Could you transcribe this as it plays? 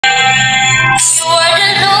You are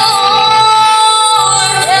the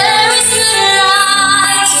Lord, there is none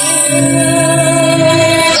like you.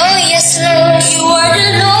 Oh yes, Lord, you are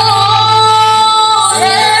the Lord,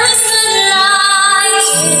 there is none like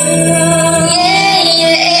you. Yeah,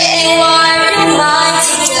 yeah, you are the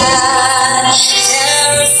mighty God,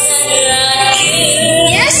 there is none like you.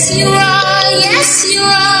 Yes, you are, yes, you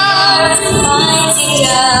are the mighty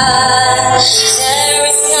God, there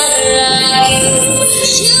is none like you.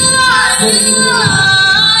 You are the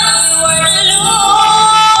Lord,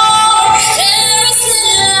 there is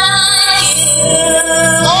none like you.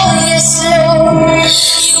 Oh yes, Lord,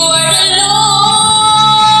 you are the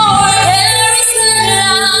Lord, there is none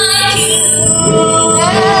like you.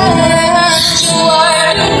 You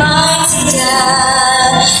are the mighty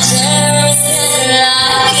God, there is none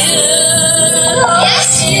like you.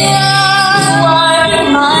 Yes, you are. You are the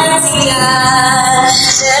mighty God,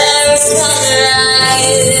 there is none like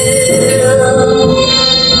you.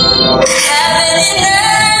 Heaven and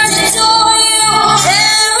earth adore you,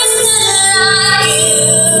 there is none like you.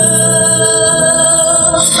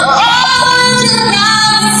 All the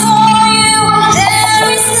bow before you, there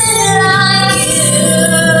is none like you.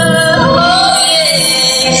 Oh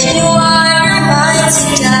yeah, you are the mighty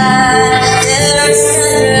God, there is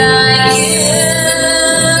none like you.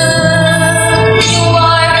 You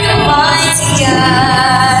are the mighty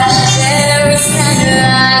God, there is none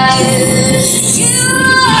like you. You are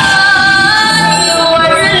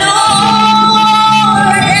the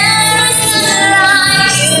Lord, there is none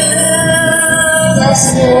like you. Yes,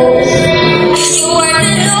 Lord. You are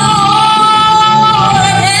the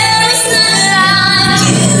Lord, there is none like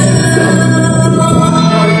you.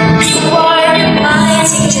 You are the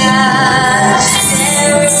mighty God,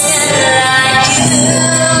 there is none like you.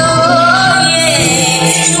 Oh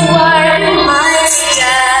yeah, you are the mighty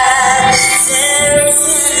God, there is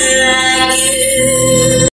none like you.